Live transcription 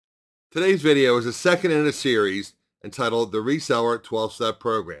Today's video is the second in a series entitled The Reseller 12-Step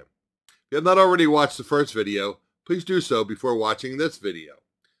Program. If you have not already watched the first video, please do so before watching this video.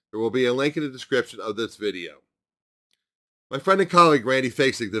 There will be a link in the description of this video. My friend and colleague Randy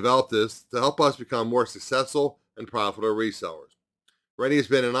Fasig developed this to help us become more successful and profitable resellers. Randy has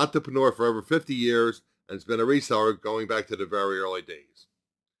been an entrepreneur for over 50 years and has been a reseller going back to the very early days.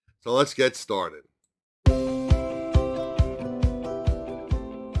 So let's get started.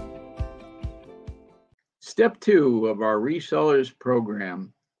 Step 2 of our resellers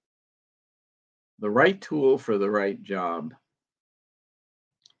program, the right tool for the right job.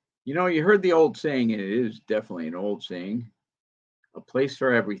 You know, you heard the old saying, and it is definitely an old saying, a place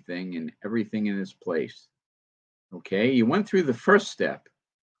for everything and everything in its place. Okay, you went through the first step,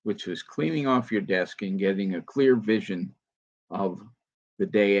 which was cleaning off your desk and getting a clear vision of the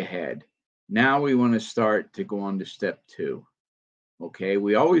day ahead. Now we want to start to go on to step 2. Okay,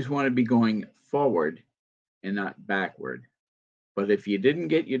 we always want to be going forward and not backward. But if you didn't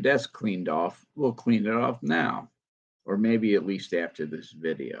get your desk cleaned off, we'll clean it off now, or maybe at least after this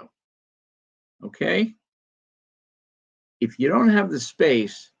video. Okay? If you don't have the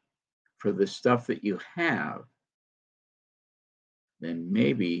space for the stuff that you have, then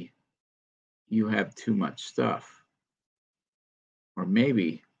maybe you have too much stuff. Or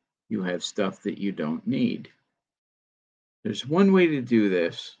maybe you have stuff that you don't need. There's one way to do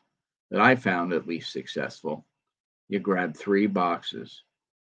this that I found at least successful. You grab 3 boxes,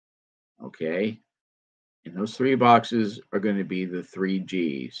 okay? And those 3 boxes are going to be the 3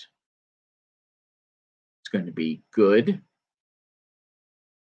 G's. It's going to be good,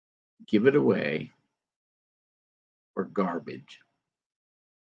 give it away, or garbage.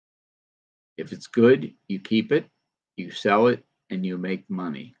 If it's good, you keep it, you sell it, and you make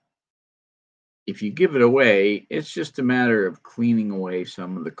money. If you give it away, it's just a matter of cleaning away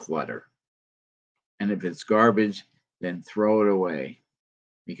some of the clutter. And if it's garbage, then throw it away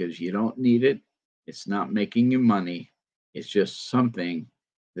because you don't need it. It's not making you money. It's just something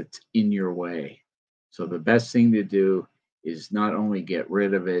that's in your way. So the best thing to do is not only get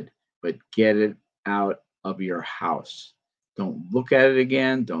rid of it, but get it out of your house. Don't look at it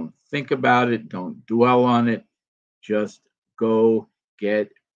again. Don't think about it. Don't dwell on it. Just go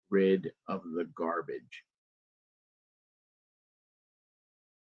get rid of the garbage.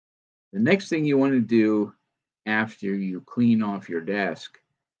 The next thing you want to do after you clean off your desk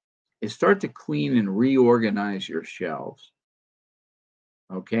is start to clean and reorganize your shelves.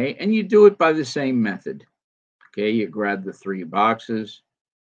 Okay, and you do it by the same method. Okay, you grab the 3 boxes,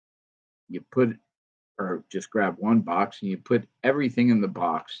 you put, or just grab 1 box and you put everything in the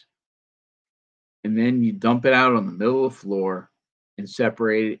box. And then you dump it out on the middle of the floor and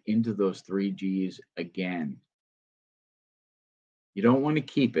separate it into those 3 G's again. You don't want to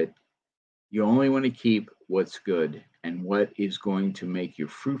keep it. You only want to keep what's good and what is going to make you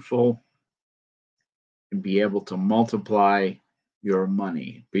fruitful and be able to multiply your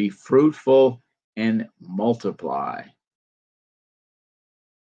money. Be fruitful and multiply.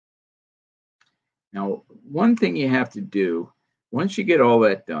 Now, one thing you have to do once you get all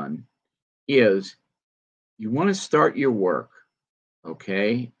that done is you want to start your work.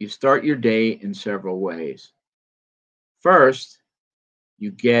 Okay, you start your day in several ways. First,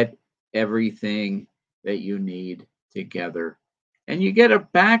 you get everything that you need together and you get a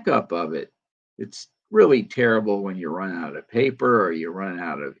backup of it. It's really terrible when you run out of paper or you run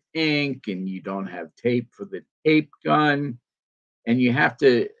out of ink and you don't have tape for the tape gun and you have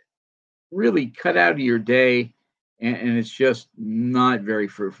to really cut out of your day and it's just not very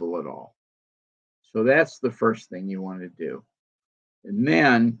fruitful at all. So that's the first thing you want to do. And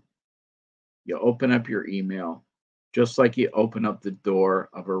then you open up your email just like you open up the door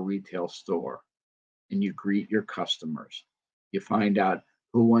of a retail store and you greet your customers. You find out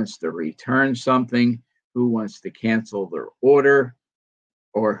who wants to return something, who wants to cancel their order,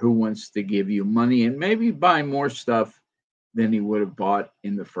 or who wants to give you money and maybe buy more stuff than he would have bought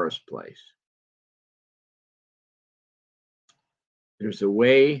in the first place. There's a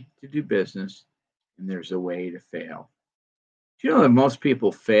way to do business and there's a way to fail. Do you know that most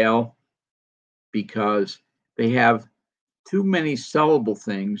people fail because they have too many sellable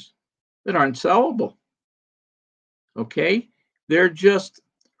things that aren't sellable? Okay? They're just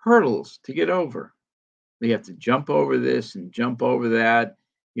hurdles to get over. You have to jump over this and jump over that.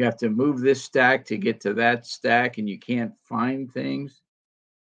 You have to move this stack to get to that stack and you can't find things.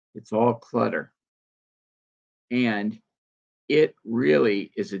 It's all clutter. And it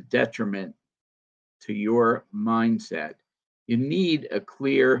really is a detriment to your mindset. You need a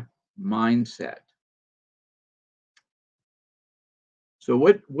clear mindset. So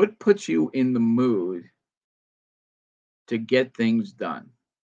what puts you in the mood to get things done?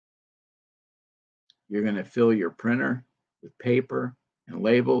 You're going to fill your printer with paper and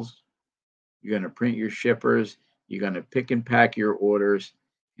labels. You're going to print your shippers. You're going to pick and pack your orders.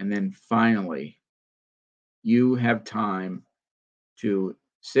 And then finally, you have time to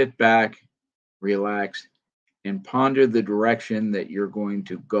sit back, relax, and ponder the direction that you're going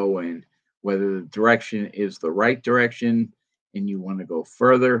to go in, whether the direction is the right direction and you want to go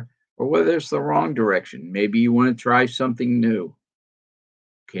further, or whether it's the wrong direction. Maybe you want to try something new.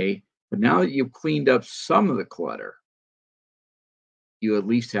 Okay. But now that you've cleaned up some of the clutter, you at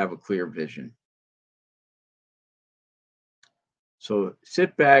least have a clear vision. So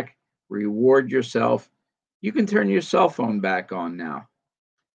sit back, reward yourself. You can turn your cell phone back on now.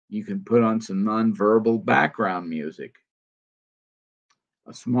 You can put on some nonverbal background music.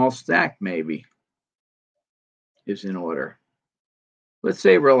 A small snack, maybe, is in order. Let's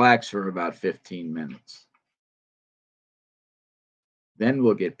say relax for about 15 minutes. Then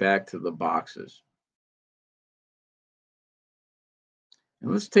we'll get back to the boxes.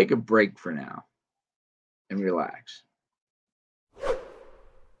 And let's take a break for now and relax.